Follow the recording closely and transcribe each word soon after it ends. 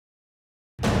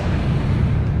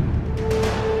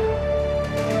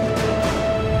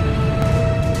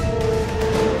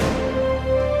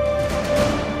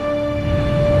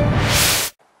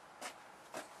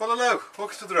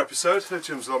welcome to another episode of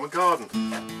Jim's Allotment Garden.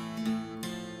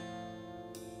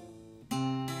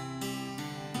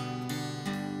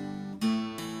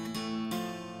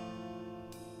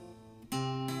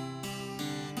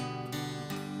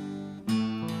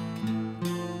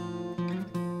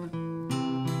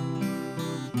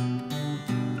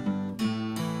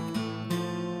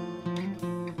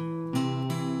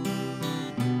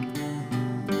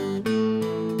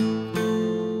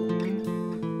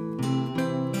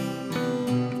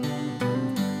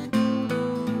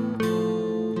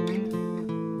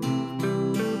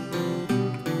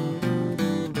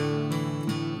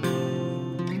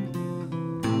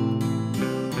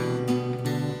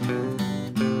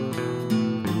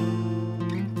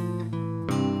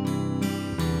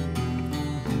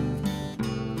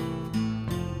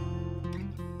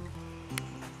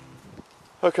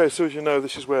 Okay, so as you know,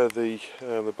 this is where the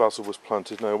basil was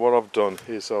planted. Now what I've done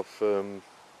is I've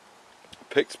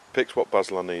picked what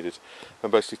basil I needed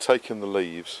and basically taken the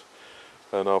leaves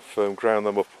and I've ground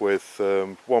them up with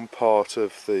one part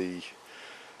of the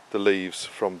leaves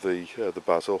from the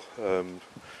basil.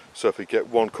 So if we get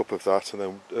 1 cup of that and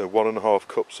then 1.5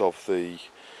 cups of the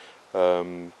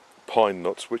pine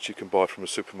nuts, which you can buy from a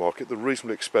supermarket. They're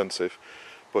reasonably expensive,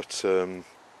 but you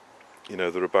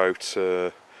know, they're about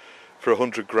for a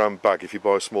 100-gram bag. If you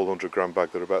buy a small 100-gram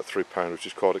bag, they're about £3, which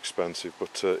is quite expensive.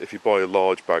 But if you buy a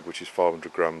large bag, which is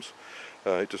 500 grams,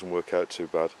 it doesn't work out too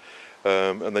bad.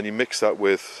 And then you mix that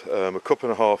with 1.5 cups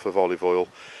of olive oil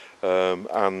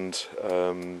and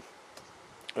 3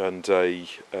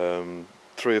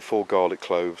 or 4 garlic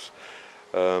cloves,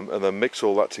 and then mix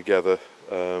all that together,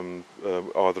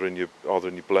 either in your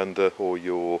blender or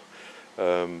your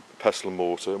pestle and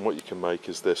mortar. And what you can make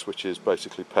is this, which is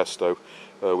basically pesto,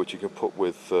 which you can put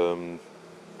with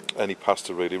any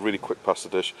pasta, really quick pasta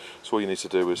dish. So all you need to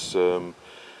do is boil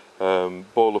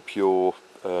up your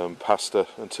pasta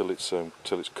until it's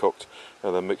cooked,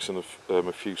 and then mix in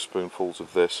a few spoonfuls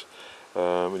of this,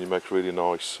 and you make a really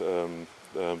nice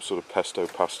sort of pesto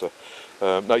pasta.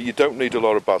 Now you don't need a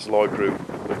lot of basil. I grew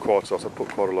quite a lot. I put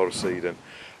quite a lot of seed in,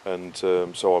 and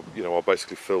so I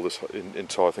basically fill this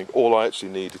entire thing. All I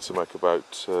actually needed to make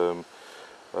about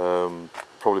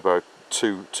probably about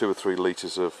 2 or 3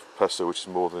 litres of pesto, which is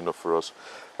more than enough for us,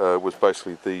 was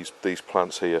basically these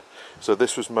plants here. So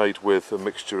this was made with a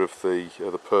mixture of the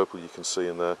purple you can see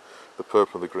in there, the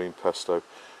purple and the green pesto,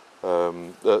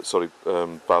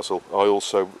 basil. I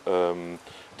also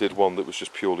did one that was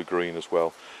just purely green as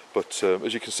well. But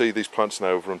as you can see, these plants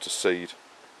now have run to seed,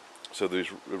 so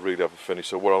these really haven't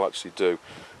finished. So what I'll actually do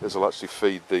is I'll actually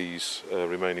feed these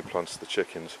remaining plants to the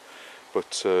chickens.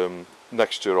 But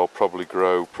next year I'll probably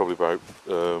grow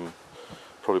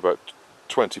about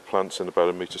 20 plants in about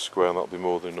 1 metre square, and that'll be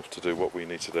more than enough to do what we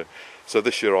need to do. So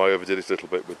this year I overdid it a little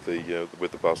bit with the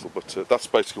basil, but that's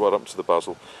basically what happened to the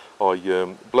basil.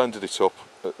 I blended it up,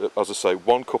 as I say,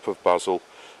 1 cup of basil,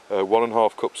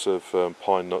 1.5 cups of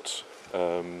pine nuts.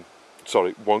 1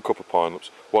 cup of pine nuts,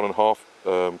 1.5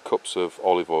 cups of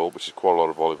olive oil, which is quite a lot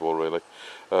of olive oil really,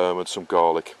 and some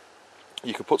garlic.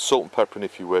 You can put salt and pepper in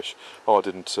if you wish. I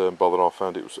didn't bother. I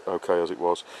found it was okay as it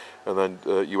was. And then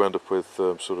you end up with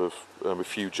a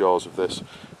few jars of this,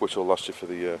 which will last you for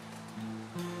the year.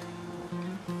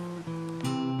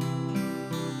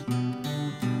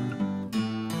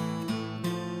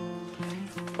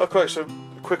 Okay, so a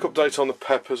quick update on the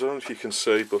peppers. I don't know if you can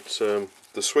see, but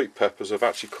the sweet peppers have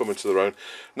actually come into their own.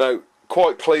 Now,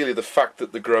 quite clearly, the fact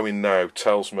that they're growing now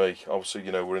tells me, obviously,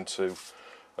 you know, we're into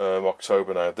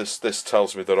October now. This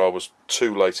tells me that I was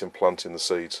too late in planting the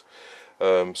seeds.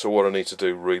 So what I need to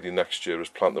do really next year is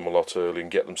plant them a lot early and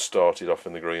get them started off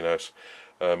in the greenhouse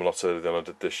a lot earlier than I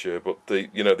did this year. But they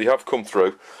have come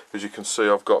through. As you can see,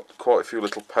 I've got quite a few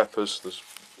little peppers. There's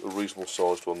a reasonable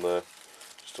sized one there,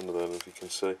 just under there, if you can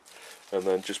see. And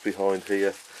then just behind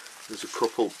here, there's a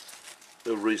couple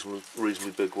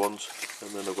reasonably big ones, and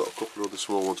then I've got a couple of other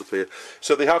small ones up here.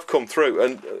 So they have come through,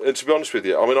 and to be honest with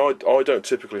you, I mean, I don't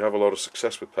typically have a lot of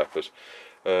success with peppers.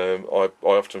 I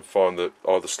often find that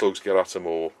either slugs get at them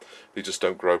or they just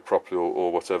don't grow properly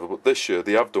or whatever. But this year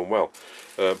they have done well.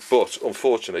 But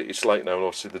unfortunately it's late now, and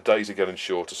obviously the days are getting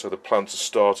shorter, so the plants are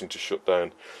starting to shut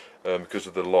down because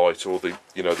of the light, or the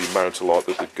amount of light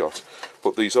that they've got.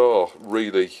 But these are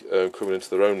really coming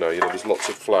into their own now. You know, there's lots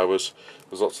of flowers,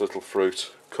 there's lots of little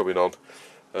fruit coming on.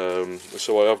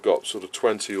 So I have got sort of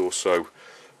 20 or so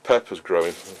peppers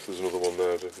growing. There's another one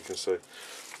there, I don't know if you can see.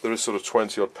 There is sort of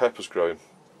 20 odd peppers growing,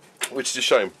 which is a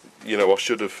shame. You know, I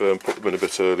should have put them in a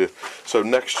bit earlier. So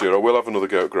next year I will have another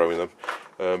go at growing them,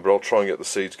 but I'll try and get the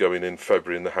seeds going in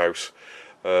February in the house,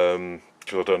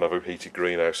 because I don't have a heated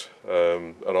greenhouse,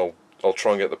 and I'll I'll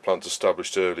try and get the plants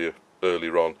established earlier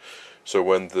on, so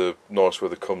when the nice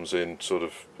weather comes in, sort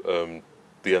of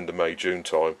the end of May, June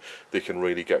time, they can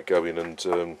really get going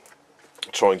and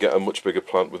try and get a much bigger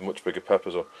plant with much bigger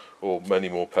peppers, or many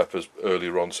more peppers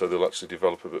earlier on, so they'll actually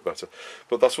develop a bit better.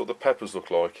 But that's what the peppers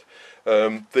look like.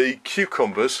 The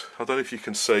cucumbers, I don't know if you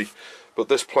can see, but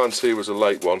this plant here was a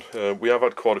late one. We have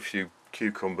had quite a few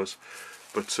cucumbers,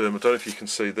 but I don't know if you can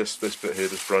see this bit here,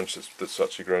 this branch that's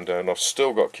actually grown down. I've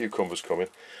still got cucumbers coming.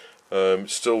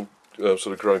 It's still sort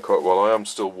of growing quite well. I am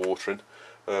still watering.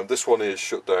 This one here is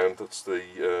shut down. That's the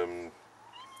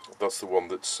one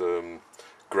that's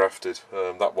grafted.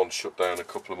 That one shut down a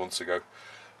couple of months ago,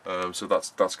 so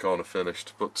that's kind of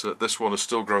finished. But this one is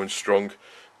still growing strong.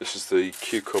 This is the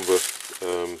cucumber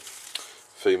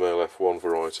female F1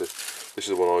 variety. This is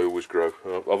the one I always grow.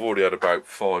 I've already had about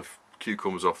 5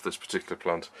 cucumbers off this particular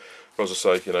plant. But as I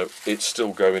say, you know, it's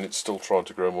still going. It's still trying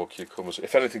to grow more cucumbers.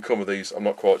 If anything come of these, I'm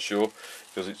not quite sure,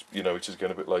 because it's, you know, it is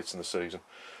getting a bit late in the season.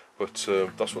 But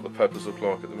that's what the peppers look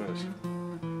like at the minute.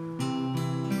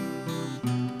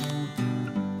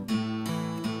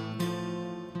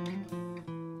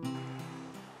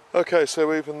 Okay,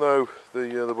 so even though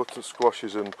the button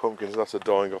squashes and pumpkins that are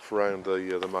dying off around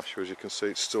the Mashua, as you can see,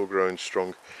 it's still growing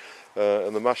strong.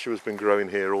 And the Mashua has been growing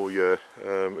here all year.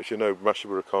 As you know,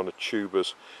 Mashua are kind of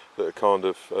tubers that are kind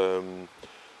of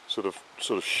sort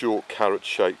of short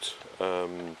carrot-shaped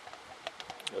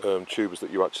tubers that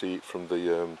you actually eat from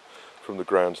the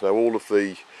ground. Now,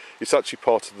 it's actually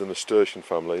part of the nasturtium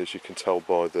family, as you can tell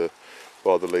by the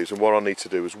leaves, and what I need to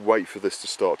do is wait for this to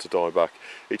start to die back.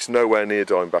 It's nowhere near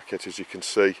dying back yet, as you can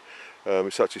see.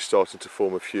 It's actually starting to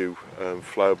form a few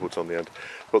flower buds on the end,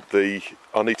 but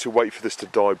I need to wait for this to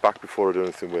die back before I do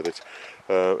anything with it.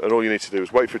 And all you need to do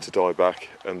is wait for it to die back,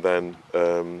 and then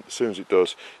as soon as it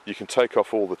does, you can take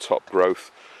off all the top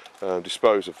growth,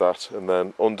 dispose of that, and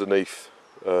then underneath,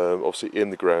 obviously in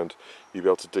the ground, you'll be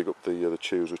able to dig up the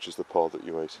tubes, which is the part that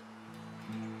you eat.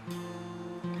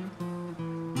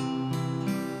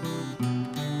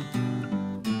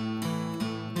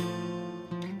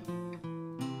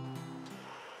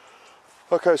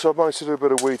 Okay, so I've managed to do a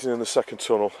bit of weeding in the second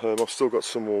tunnel. I've still got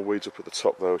some more weeds up at the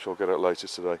top though, which I'll get out later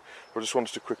today. But I just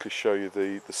wanted to quickly show you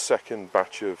the second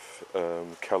batch of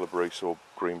Calabrese or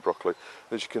green broccoli.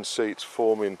 As you can see, it's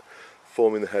forming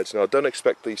the heads. Now, I don't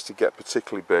expect these to get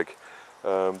particularly big.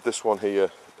 This one here,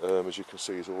 as you can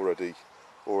see, is already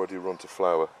run to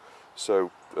flower. So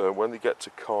when they get to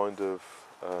kind of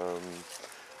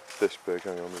this big,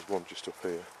 hang on, there's one just up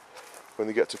here. When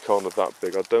they get to kind of that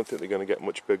big, I don't think they're going to get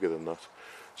much bigger than that.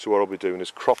 So what I'll be doing is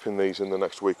cropping these in the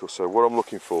next week or so. What I'm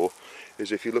looking for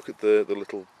is, if you look at the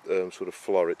little sort of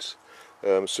florets,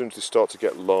 as soon as they start to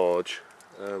get large,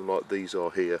 like these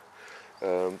are here,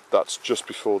 that's just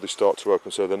before they start to open,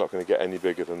 so they're not going to get any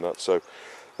bigger than that. So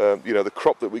you know, the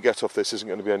crop that we get off this isn't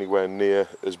going to be anywhere near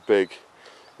as big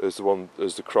as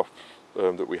the crop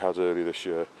that we had earlier this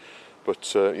year.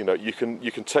 But you know, you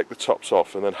can take the tops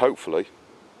off, and then hopefully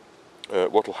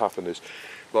what will happen is,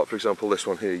 like for example this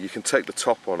one here, you can take the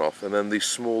top one off, and then these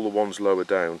smaller ones lower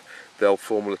down, they'll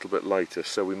form a little bit later,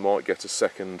 so we might get a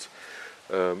second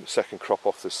crop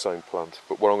off this same plant.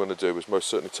 But what I'm going to do is most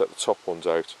certainly take the top ones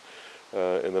out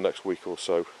in the next week or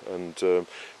so, and the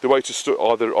way to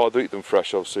either eat them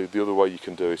fresh, obviously. The other way you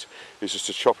can do it is just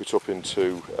to chop it up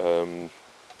into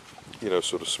you know,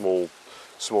 sort of small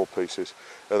pieces,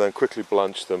 and then quickly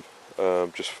blanch them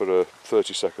just for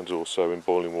 30 seconds or so in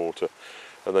boiling water,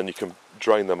 and then you can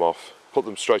drain them off, put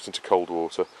them straight into cold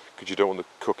water, because you don't want the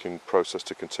cooking process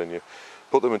to continue.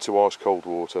 Put them into ice cold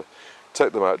water,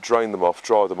 take them out, drain them off,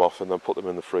 dry them off, and then put them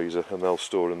in the freezer, and they'll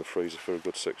store in the freezer for a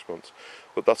good 6 months.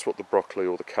 But that's what the broccoli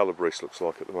or the Calabrese looks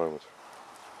like at the moment.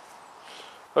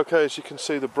 Okay, as you can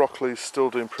see, the broccoli is still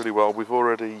doing pretty well. We've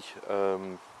already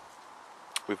had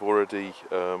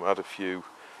a few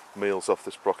meals off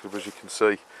this broccoli, but as you can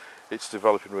see, it's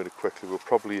developing really quickly. We'll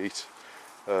probably eat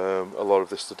a lot of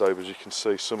this today, but as you can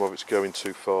see, some of it's going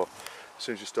too far. As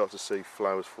soon as you start to see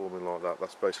flowers forming like that,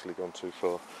 that's basically gone too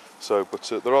far. So,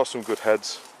 but there are some good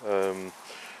heads,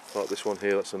 like this one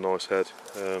here. That's a nice head.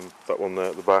 That one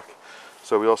there at the back.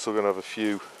 So we're also going to have a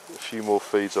few more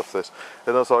feeds off this.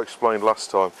 And as I explained last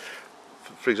time,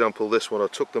 for example, this one, I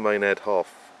took the main head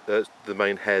off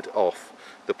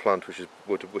the plant, which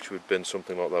would have been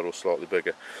something like that or slightly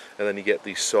bigger, and then you get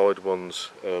these side ones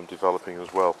developing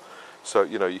as well. So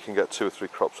you know, you can get 2 or 3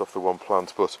 crops off the one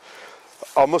plant. But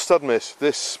I must admit,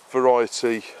 this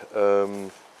variety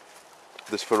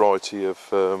of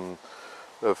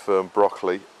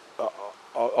broccoli,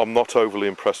 I'm not overly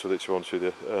impressed with it, to be honest with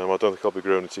you. I don't think I'll be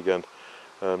growing it again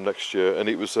next year. And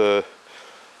it was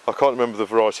I can't remember the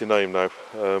variety name now.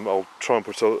 I'll try and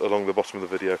put it along the bottom of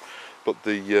the video, but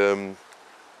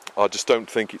I just don't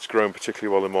think it's grown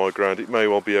particularly well in my ground. It may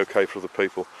well be okay for other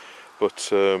people, but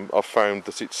I've found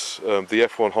that it's the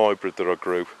F1 hybrid that I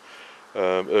grew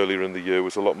earlier in the year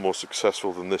was a lot more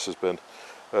successful than this has been.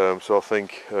 So I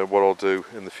think what I'll do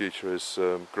in the future is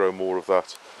grow more of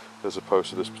that as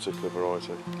opposed to this particular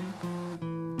variety.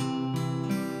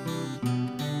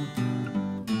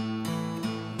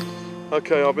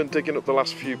 Okay, I've been digging up the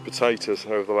last few potatoes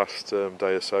over the last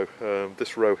day or so.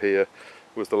 This row here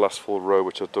was the last full row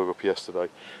which I dug up yesterday.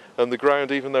 And the ground,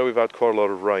 even though we've had quite a lot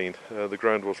of rain, the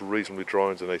ground was reasonably dry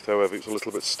underneath. However, it's a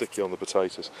little bit sticky on the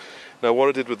potatoes. Now what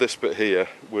I did with this bit here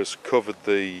was covered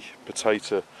the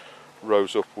potato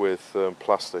rows up with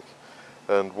plastic.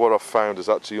 And what I've found is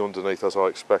actually underneath, as I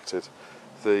expected,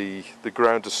 the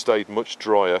ground has stayed much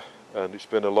drier, and it's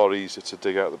been a lot easier to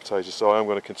dig out the potatoes. So I am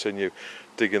going to continue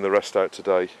digging the rest out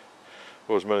today,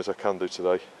 or as many as I can do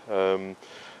today.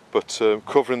 But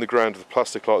covering the ground with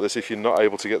plastic like this, if you're not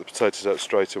able to get the potatoes out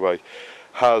straight away,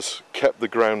 has kept the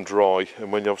ground dry.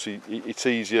 And when you obviously, it's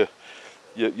easier,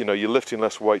 you know, you're lifting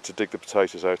less weight to dig the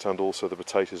potatoes out, and also the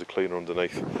potatoes are cleaner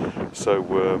underneath.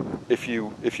 So if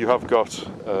you have got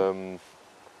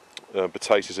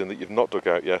potatoes in that you've not dug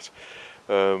out yet,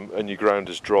 and your ground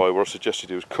is dry, what I suggest you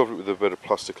do is cover it with a bit of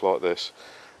plastic like this,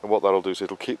 and what that'll do is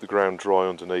it'll keep the ground dry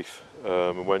underneath,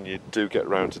 and when you do get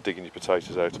round to digging your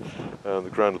potatoes out, the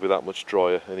ground will be that much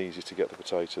drier and easier to get the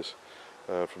potatoes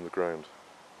from the ground.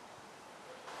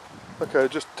 Okay,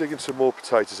 just digging some more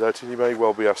potatoes out, and you may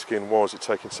well be asking, why is it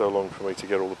taking so long for me to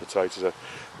get all the potatoes out?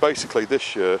 Basically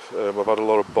this year I've had a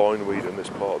lot of bindweed in this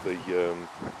part of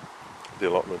the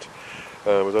allotment. I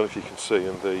don't know if you can see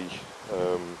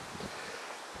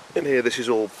in here, this is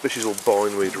all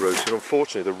bindweed roots, and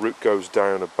unfortunately the root goes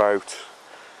down about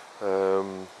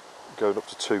going up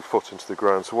to 2 foot into the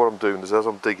ground. So what I'm doing is, as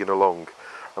I'm digging along,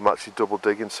 I'm actually double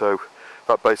digging. So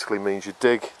that basically means you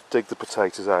dig the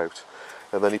potatoes out,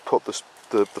 and then you put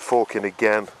the fork in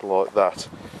again like that.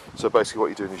 So basically what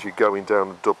you're doing is you're going down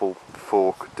a double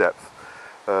fork depth.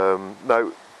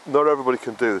 Now not everybody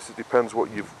can do this. It depends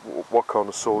what kind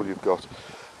of soil you've got.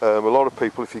 A lot of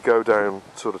people, if you go down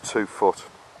sort of 2 foot,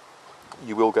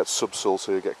 you will get subsoil,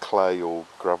 so you get clay or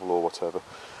gravel or whatever,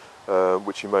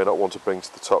 which you may not want to bring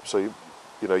to the top. So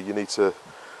you know, you need to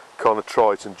kind of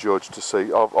try it and judge to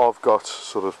see. I've got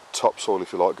sort of topsoil,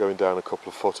 if you like, going down a couple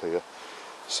of foot here,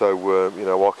 so you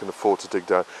know, I can afford to dig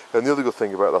down. And the other good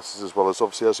thing about that is, as well, as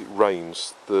obviously as it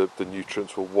rains, the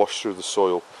nutrients will wash through the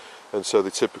soil, and so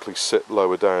they typically sit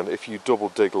lower down. If you double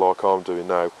dig like I'm doing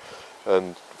now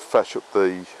and fetch up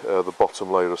the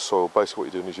bottom layer of soil, basically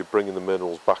what you're doing is you're bringing the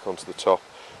minerals back onto the top,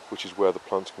 which is where the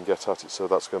plants can get at it. So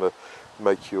that's going to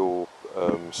make your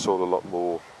soil a lot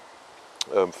more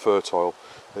fertile,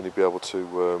 and you'll be able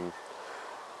to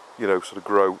you know, sort of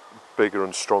grow bigger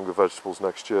and stronger vegetables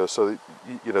next year. So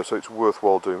you know, so it's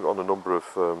worthwhile doing on a number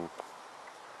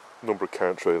of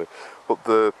counts really.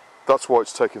 But that's why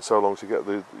it's taking so long to get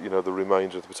the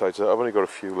remainder of the potatoes. I've only got a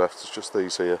few left. It's just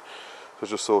these here. I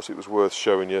just thought it was worth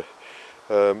showing you.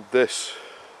 This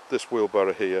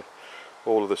wheelbarrow here,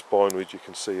 all of this bindweed you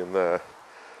can see in there,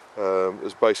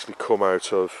 has basically come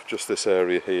out of just this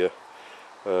area here.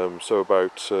 So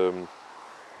about you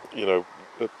know,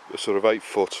 a sort of 8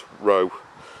 foot row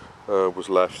was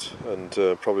left, and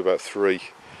probably about three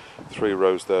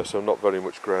rows there. So not very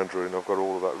much ground root, and I've got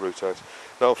all of that root out.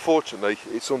 Now unfortunately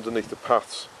it's underneath the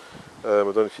paths. I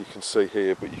don't know if you can see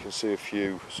here, but you can see a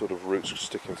few sort of roots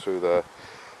sticking through there.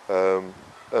 And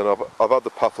I've had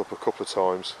the path up a couple of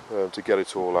times to get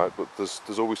it all out, but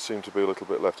there's always seemed to be a little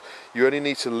bit left. You only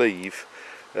need to leave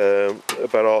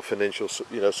about half an inch or so,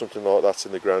 you know, something like that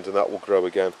in the ground, and that will grow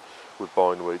again with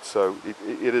bindweed. So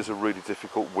it is a really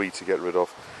difficult weed to get rid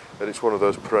of, and it's one of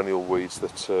those perennial weeds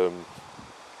that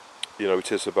you know,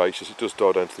 it is herbaceous. It does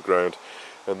die down to the ground,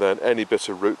 and then any bit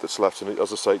of root that's left, and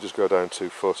as I say, it just go down 2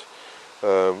 foot,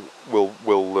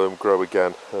 will grow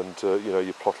again, and you know,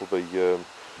 your plot will be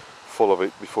full of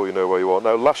it before you know where you are.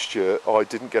 Now last year I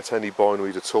didn't get any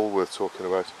bindweed at all worth talking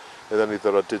about, and any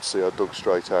that I did see I dug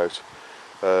straight out,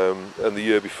 and the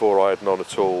year before I had none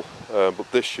at all,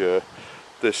 but this year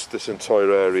this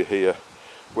entire area here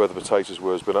where the potatoes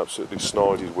were has been absolutely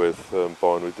snided with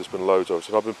bindweed. There's been loads of it,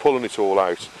 and I've been pulling it all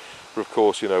out, but of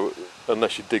course, you know,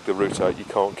 unless you dig the root out, you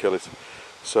can't kill it.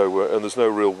 So and there's no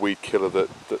real weed killer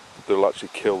that'll actually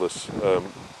kill this,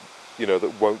 you know,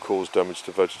 that won't cause damage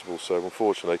to vegetables. So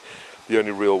unfortunately, the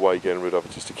only real way of getting rid of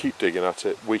it is to keep digging at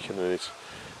it, weakening it,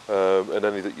 and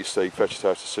any that you see, fetch it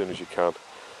out as soon as you can.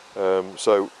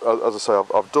 So as I say,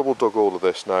 I've double dug all of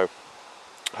this now.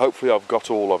 hopefully I've got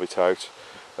all of it out.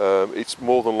 It's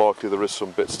more than likely there is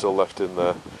some bits still left in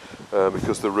there,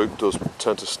 because the root does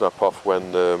tend to snap off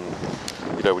when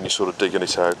you know, when you're sort of digging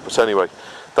it out. But anyway,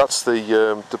 that's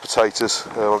the potatoes.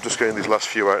 I'm just getting these last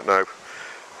few out now,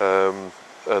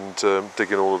 and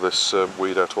digging all of this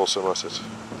weed out also at it.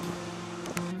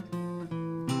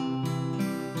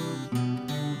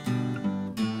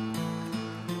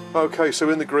 Okay, so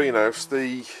in the greenhouse,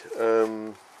 the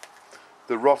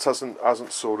rot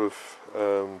hasn't sort of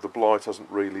the blight hasn't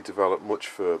really developed much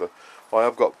further. I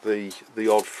have got the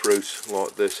odd fruit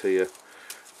like this here,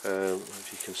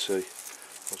 as you can see.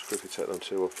 I'll just quickly take them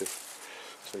two up here,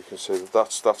 so you can see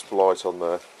that that's blight on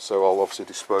there. So I'll obviously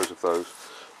dispose of those.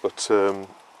 But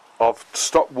I've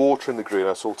stopped watering the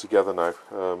greenhouse altogether now,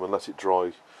 and let it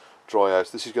dry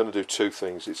out. This is going to do two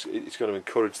things. It's going to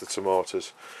encourage the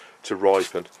tomatoes to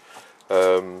ripen,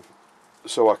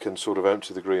 so I can sort of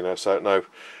empty the greenhouse out. Now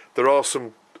there are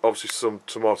obviously some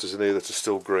tomatoes in here that are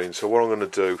still green, so what I'm going to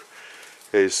do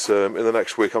is in the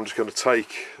next week I'm just going to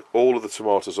take all of the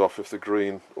tomatoes off if they're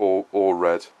green or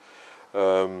red.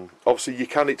 Obviously you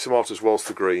can eat tomatoes whilst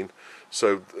they're green,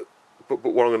 so but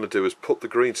what I'm going to do is put the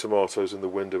green tomatoes in the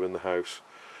window in the house,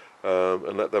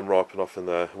 and let them ripen off in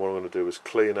there. And what I'm going to do is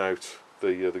clean out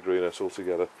the greenhouse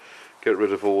altogether, get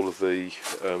rid of all of the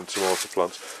tomato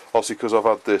plants. Obviously, because I've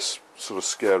had this sort of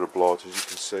scare of blight, as you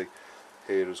can see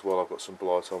here as well, I've got some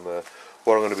blight on there.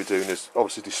 What I'm going to be doing is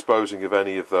obviously disposing of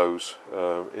any of those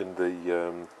in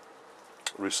the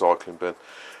recycling bin.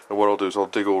 And what I'll do is I'll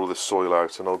dig all of this soil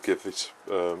out, and I'll give it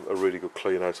a really good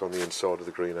clean out on the inside of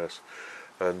the greenhouse,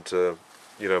 and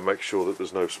you know, make sure that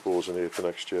there's no spores in here for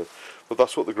next year. But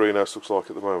that's what the greenhouse looks like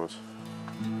at the moment.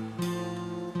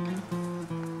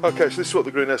 Okay, so this is what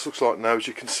the greenhouse looks like now. As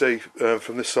you can see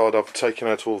from this side, I've taken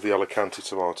out all the Alicante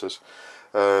tomatoes.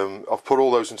 I've put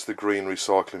all those into the green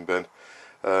recycling bin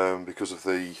because of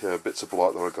the bits of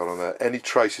blight that I got on there. Any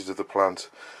traces of the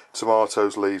plant,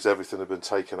 tomatoes, leaves, everything have been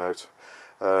taken out,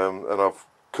 and I've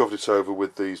covered it over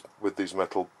with these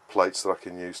metal plates that I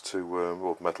can use to,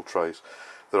 or metal trays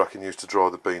that I can use to dry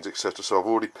the beans, etc. So I've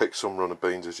already picked some runner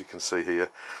beans, as you can see here,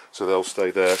 so they'll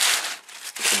stay there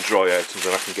and dry out, and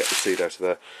then I can get the seed out of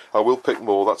there. I will pick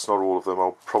more, that's not all of them.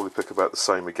 I'll probably pick about the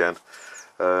same again,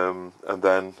 and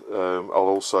then I'll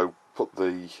also put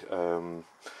the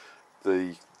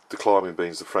climbing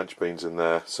beans, the French beans, in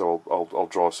there, so I'll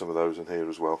dry some of those in here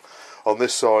as well. On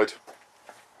this side,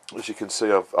 as you can see,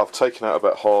 I've taken out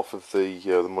about half of the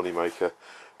moneymaker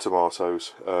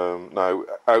tomatoes. Now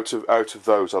out of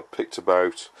those I've picked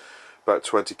about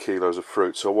 20 kilos of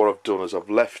fruit. So what I've done is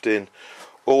I've left in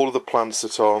all of the plants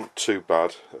that aren't too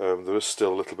bad. There is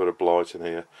still a little bit of blight in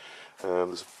here.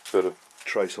 There's a bit of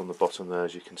trace on the bottom there,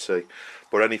 as you can see.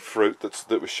 But any fruit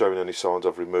that was showing any signs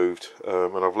I've removed,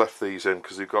 and I've left these in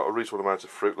because they've got a reasonable amount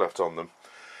of fruit left on them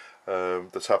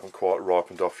that haven't quite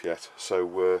ripened off yet.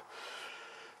 So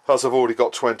as I've already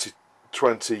got 20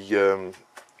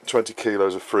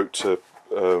 kilos of fruit to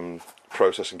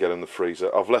process and get in the freezer,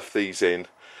 I've left these in,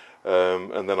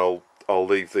 and then I'll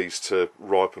leave these to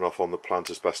ripen off on the plant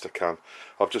as best I can.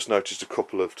 I've just noticed a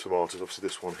couple of tomatoes, obviously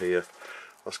this one here,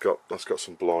 that's got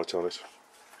some blight on it,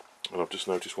 and I've just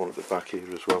noticed one at the back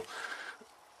here as well.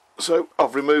 So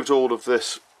I've removed all of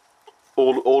this,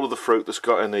 all of the fruit that's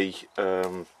got any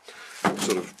sort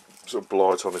of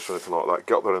blight on it or anything like that,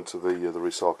 got that into the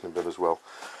recycling bin as well.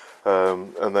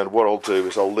 And then what I'll do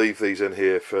is I'll leave these in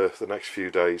here for the next few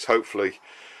days. Hopefully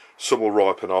some will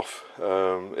ripen off.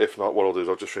 If not, what I'll do is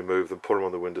I'll just remove them, put them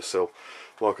on the windowsill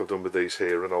like I've done with these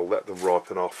here, and I'll let them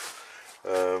ripen off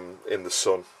in the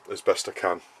sun as best I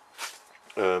can.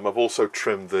 I've also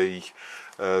trimmed the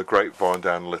grapevine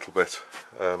down a little bit.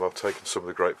 I've taken some of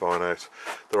the grapevine out.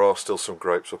 There are still some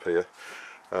grapes up here,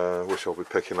 which I'll be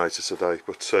picking later today,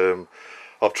 but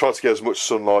I've tried to get as much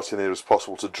sunlight in here as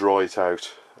possible to dry it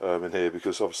out in here,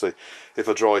 because obviously if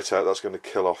I dry it out, that's going to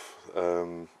kill off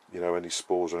you know, any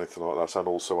spores or anything like that. And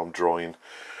also I'm drying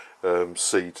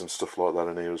seeds and stuff like that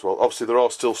in here as well. Obviously there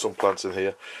are still some plants in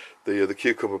here. The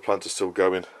cucumber plant is still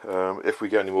going. If we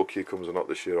get any more cucumbers or not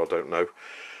this year, I don't know,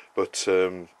 but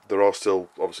there are still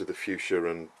obviously the fuchsia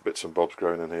and bits and bobs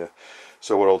growing in here.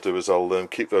 So what I'll do is I'll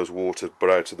keep those watered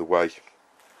but out of the way,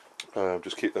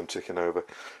 just keep them ticking over.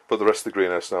 But the rest of the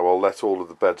greenhouse now, I'll let all of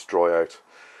the beds dry out,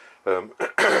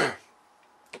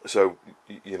 so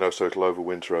you know, so it'll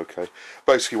overwinter okay.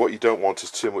 Basically what you don't want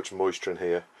is too much moisture in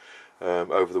here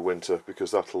over the winter, because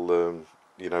that'll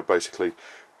you know, basically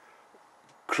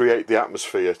create the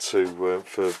atmosphere to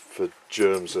for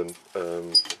germs and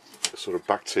sort of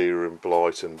bacteria and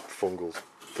blight and fungal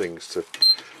things to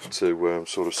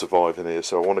sort of survive in here.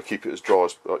 So I want to keep it as dry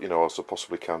as as I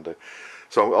possibly can do.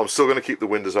 So I'm still going to keep the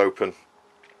windows open,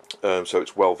 so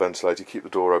it's well ventilated. Keep the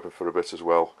door open for a bit as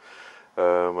well,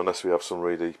 unless we have some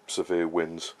really severe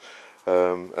winds,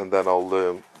 and then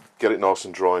I'll get it nice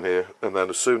and dry in here. And then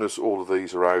as soon as all of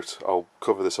these are out, I'll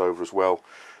cover this over as well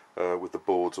with the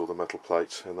boards or the metal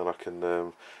plates, and then I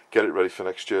can get it ready for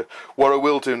next year. What I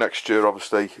will do next year,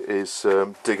 obviously, is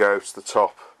dig out the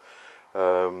top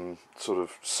sort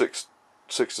of 6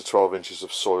 to 12 inches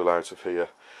of soil out of here,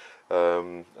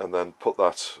 and then put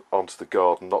that onto the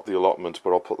garden, not the allotment,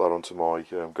 but I'll put that onto my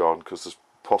garden, because there's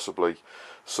possibly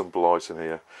some blight in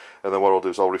here. And then what I'll do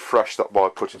is I'll refresh that by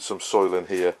putting some soil in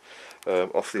here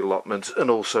off the allotment, and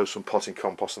also some potting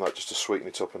compost and that, just to sweeten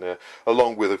it up in here,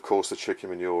 along with of course the chicken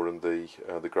manure and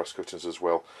the grass cuttings as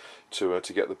well, to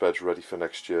get the beds ready for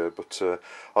next year. But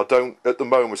I don't, at the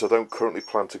moment, I don't currently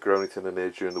plan to grow anything in here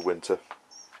during the winter.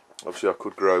 Obviously I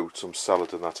could grow some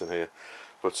salad and that in here,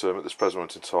 but at this present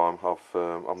moment in time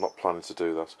I'm not planning to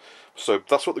do that. So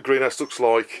that's what the greenhouse looks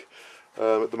like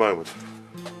at the moment.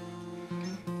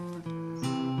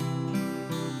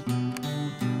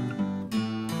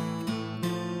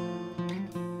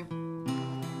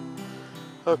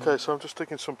 Okay, so I'm just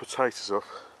digging some potatoes up,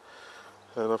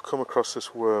 and I've come across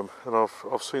this worm, and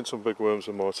I've seen some big worms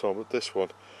in my time, but this one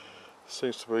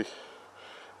seems to be,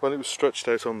 when it was stretched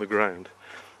out on the ground,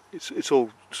 it's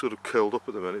all sort of curled up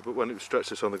at the minute, but when it was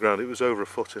stretched out on the ground, it was over a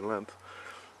foot in length.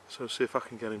 So see if I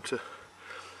can get him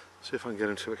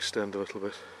to extend a little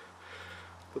bit.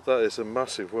 But that is a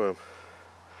massive worm.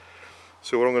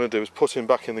 So what I'm going to do is put him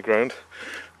back in the ground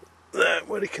there,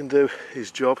 where he can do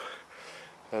his job,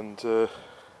 and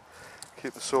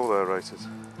keep the soil aerated.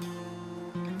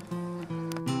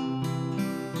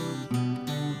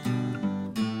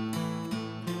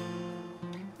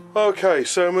 Okay,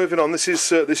 so moving on. This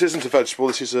isn't a vegetable.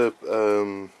 This is a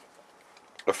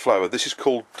flower. This is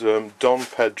called Don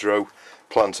Pedro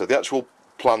Planta. The actual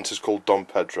plant is called Don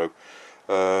Pedro,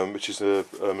 which is an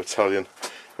Italian.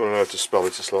 If you want to know how to spell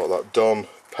it, it's like that. Don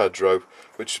Pedro,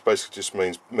 which basically just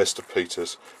means Mr.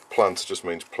 Peter's. Planta just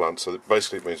means plant, so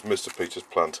basically it means Mr. Peter's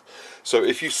plant. So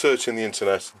if you search in the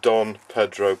internet Don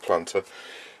Pedro Planta,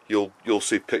 you'll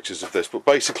see pictures of this. But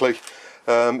basically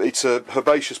it's a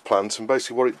herbaceous plant, and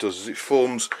basically what it does is it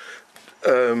forms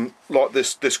like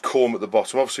this corm at the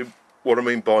bottom. Obviously what I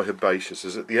mean by herbaceous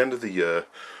is at the end of the year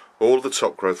all of the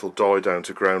top growth will die down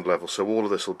to ground level, so all of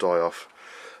this will die off,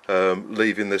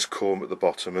 leaving this corm at the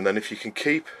bottom. And then if you can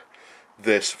keep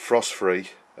this frost free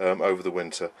over the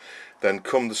winter, then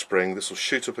come the spring this will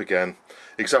shoot up again,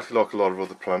 exactly like a lot of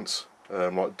other plants,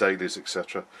 like dahlias,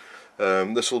 etc.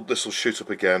 This will shoot up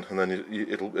again, and then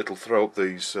it'll throw up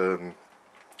these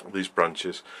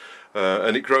branches,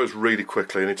 and it grows really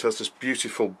quickly, and it has this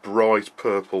beautiful bright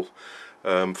purple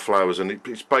flowers, and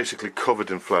it's basically covered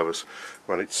in flowers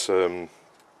when it's in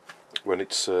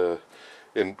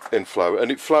flower,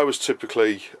 and it flowers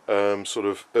typically sort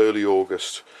of early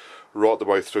August right the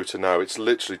way through to now. It's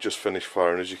literally just finished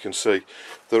flowering. As you can see,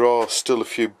 there are still a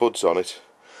few buds on it,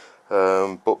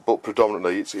 but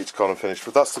predominantly it's kind of finished.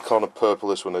 But that's the kind of purple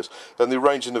this one is, and the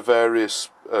arranging the various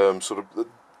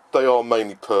they are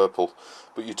mainly purple,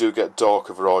 but you do get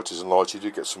darker varieties and light. You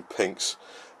do get some pinks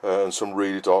and some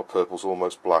really dark purples,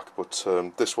 almost black. But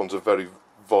this one's a very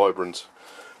vibrant,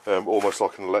 almost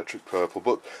like an electric purple.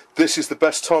 But this is the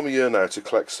best time of year now to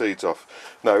collect seeds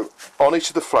off. Now on each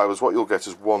of the flowers what you'll get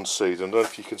is one seed, and I don't know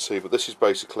if you can see, but this is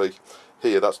basically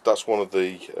here, that's one of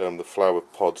the flower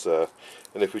pods there.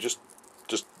 And if we just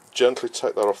gently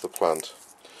take that off the plant,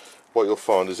 what you'll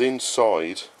find is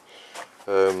inside,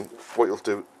 what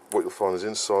you'll find is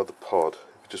inside the pod,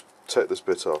 if you just take this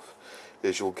bit off,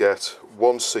 is you'll get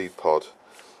one seed pod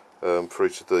for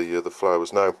each of the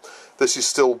flowers. Now this is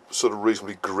still sort of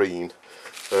reasonably green.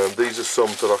 These are some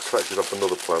that I collected off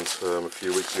another plant a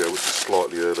few weeks ago, which is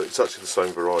slightly earlier. It's actually the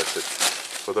same variety.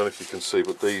 So I don't know if you can see,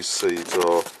 but these seeds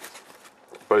are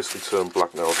basically turned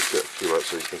black now. I'll just get a few out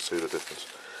so you can see the difference.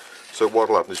 So what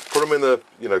will happen is put them in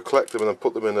a, collect them and then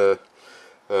put them in a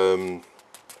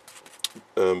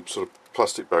sort of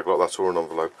plastic bag like that, or an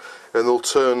envelope, and they'll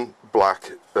turn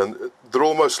black, and they're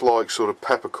almost like sort of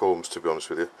peppercorns, to be honest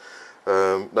with you.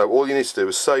 Now all you need to do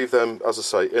is save them, as I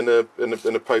say, in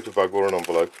a paper bag or an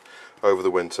envelope over the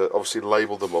winter. Obviously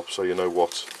label them up so you know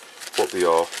what they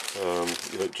are,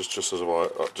 just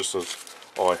as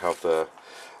I have there,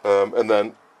 and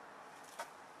then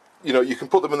you can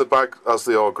put them in the bag as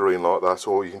they are green like that,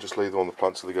 or you can just leave them on the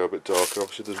plant till they go a bit darker.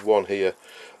 Obviously there's one here,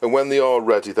 and when they are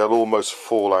ready they'll almost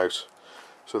fall out.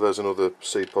 So there's another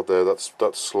seed pod there. That's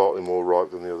slightly more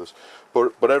ripe than the others.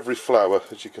 But every flower,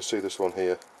 as you can see, this one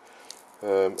here,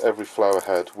 every flower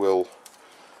head will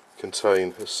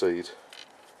contain a seed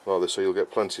like this, so you'll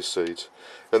get plenty of seeds.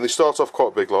 And they start off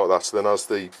quite big like that, so then as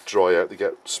they dry out they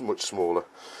get much smaller.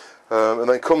 And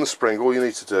then come the spring, all you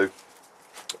need to do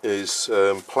is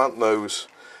plant those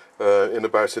in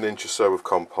about an inch or so of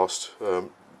compost.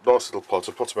 Nice little pot,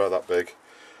 a pot about that big.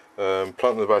 Plant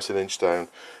them about an inch down,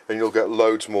 and you'll get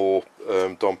loads more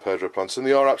Don Pedro plants, and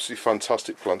they are absolutely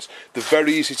fantastic plants. They're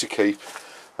very easy to keep.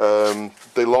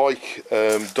 They like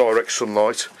direct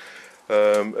sunlight,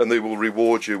 and they will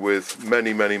reward you with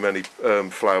many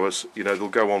flowers. You know, they'll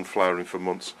go on flowering for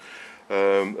months.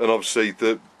 And obviously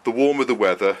the warmer the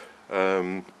weather,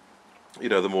 you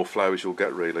know, the more flowers you'll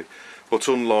get, really. But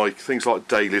unlike things like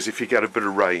dahlias, if you get a bit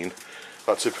of rain,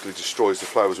 that typically destroys the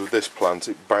flowers. With this plant,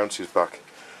 it bounces back.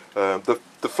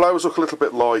 The flowers look a little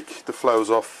bit like the flowers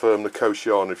off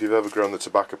Nicotiana. If you've ever grown the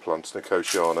tobacco plant,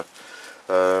 Nicotiana,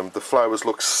 the flowers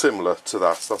look similar to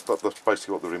that. That's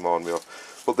basically what they remind me of.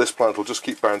 But this plant will just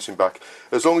keep bouncing back.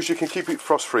 As long as you can keep it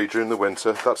frost-free during the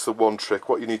winter, that's the one trick.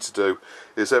 What you need to do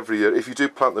is every year, if you do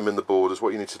plant them in the borders,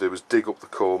 what you need to do is dig up the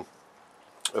corm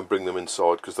and bring them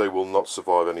inside, because they will not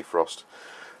survive any frost.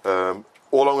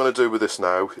 All I'm going to do with this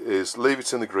now is leave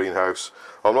it in the greenhouse.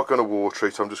 I'm not going to water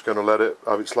it, I'm just going to let it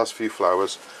have its last few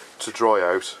flowers to dry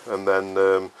out, and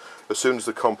then as soon as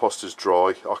the compost is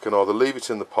dry, I can either leave it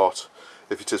in the pot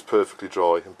if it is perfectly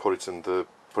dry and put it in the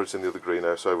other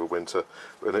greenhouse over winter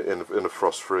in a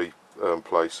frost-free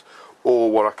place,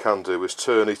 or what I can do is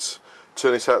turn it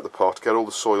out the pot, get all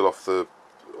the soil off the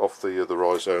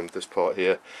rhizome, this part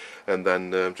here, and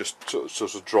then just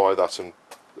sort of dry that and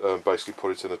basically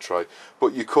put it in a tray.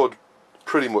 But you could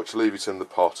pretty much leave it in the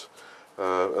pot,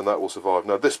 and that will survive.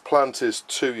 Now this plant is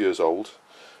 2 years old,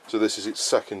 so this is its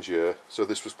second year. So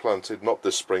this was planted not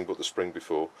this spring but the spring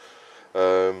before,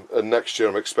 and next year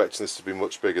I'm expecting this to be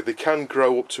much bigger. They can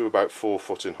grow up to about 4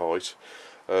 foot in height.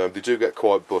 They do get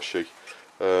quite bushy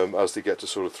as they get to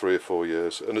sort of 3 or 4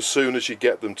 years, and as soon as you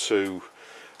get them to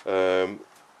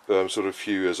sort of a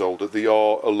few years older, they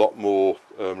are a lot more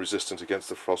resistant against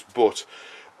the frost. But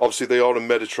obviously they are a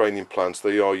Mediterranean plant.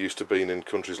 They are used to being in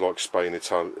countries like Spain,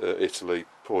 Italy,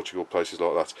 Portugal, places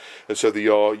like that, and so they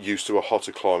are used to a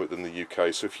hotter climate than the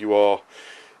UK. So if you are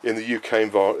in the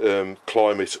UK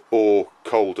climate or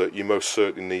colder, you most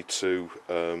certainly need to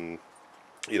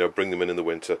you know, bring them in the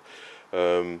winter,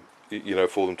 you know,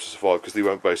 for them to survive, because they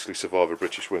won't basically survive a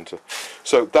British winter.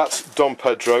 So that's Don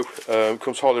Pedro.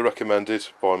 Comes highly recommended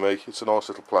by me. It's a nice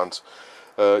little plant.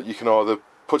 You can either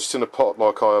put it in a pot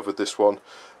like I have with this one,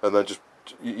 and then just,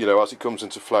 you know, as it comes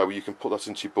into flower, you can put that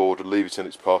into your border, leave it in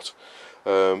its pot,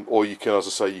 or you can, as I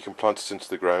say, you can plant it into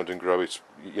the ground and grow it,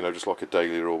 you know, just like a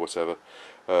dahlia or whatever,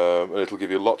 and it'll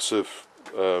give you lots of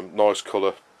nice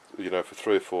colour, you know, for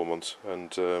 3 or 4 months.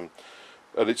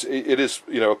 And it is,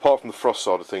 you know, apart from the frost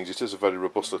side of things, it is a very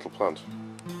robust little plant.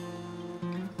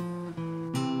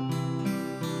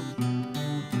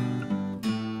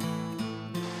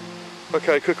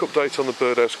 Okay, quick update on the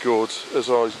birdhouse gourds. As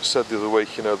I said the other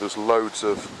week, you know, there's loads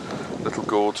of little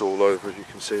gourds all over. As you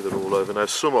can see, they're all over now.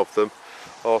 Some of them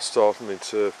are starting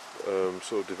to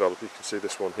sort of develop. You can see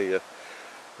this one here.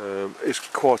 It's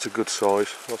quite a good size.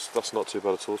 That's not too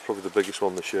bad at all. It's probably the biggest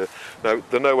one this year. Now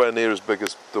they're nowhere near as big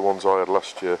as the ones I had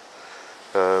last year,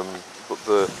 but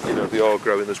you know, they are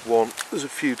growing. There's a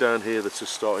few down here that are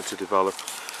starting to develop,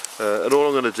 and all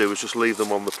I'm going to do is just leave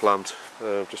them on the plant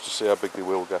just to see how big they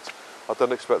will get. I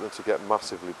don't expect them to get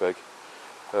massively big,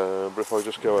 but if I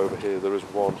just go over here, there is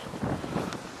one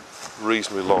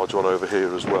reasonably large one over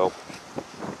here as well,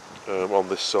 on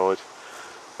this side.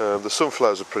 The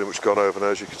sunflowers have pretty much gone over now.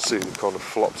 As you can see, they've kind of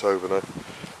flopped over now.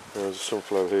 There's a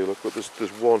sunflower here, look, but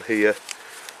there's one here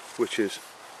which is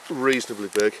reasonably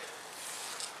big,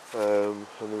 and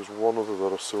there's one other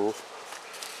that I saw.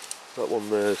 That one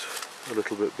there's a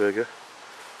little bit bigger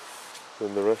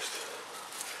than the rest.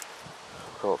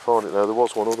 I can't find it now. There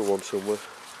was one other one somewhere,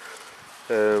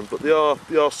 but they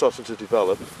are starting to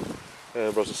develop.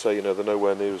 But as I say, you know, they're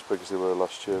nowhere near as big as they were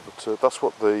last year. But that's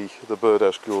what the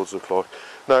birdhouse gourds look like.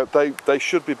 Now they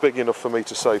should be big enough for me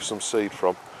to save some seed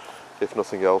from, if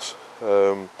nothing else.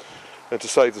 And to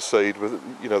save the seed, with,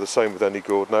 you know, the same with any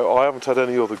gourd. Now I haven't had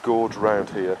any other gourds around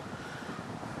here,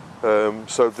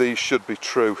 so these should be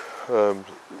true.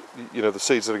 You know, the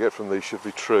seeds that I get from these should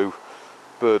be true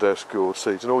birdhouse gourd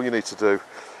seeds. And all you need to do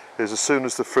is, as soon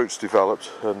as the fruit's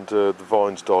developed and the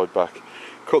vines died back,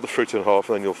 cut the fruit in half,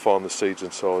 and then you'll find the seeds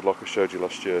inside, like I showed you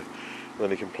last year. And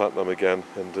then you can plant them again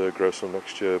and grow some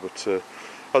next year. But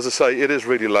as I say, it is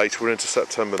really late. We're into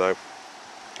September now,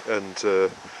 and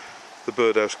the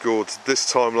birdhouse gourds.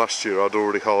 This time last year I'd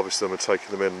already harvested them and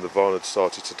taken them in, and the vine had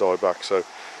started to die back, so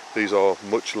these are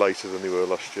much later than they were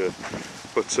last year.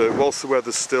 But whilst the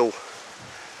weather's still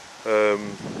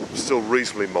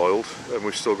reasonably mild and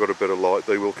we've still got a bit of light,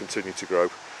 they will continue to grow.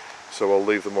 So I'll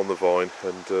leave them on the vine,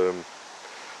 and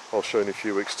I'll show you in a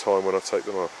few weeks' time when I take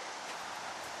them off.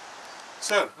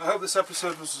 So, I hope this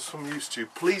episode was of some use to you.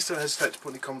 Please don't hesitate to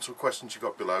put any comments or questions you've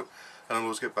got below, and I'll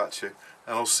always get back to you.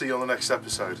 And I'll see you on the next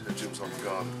episode of Jim's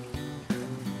Garden.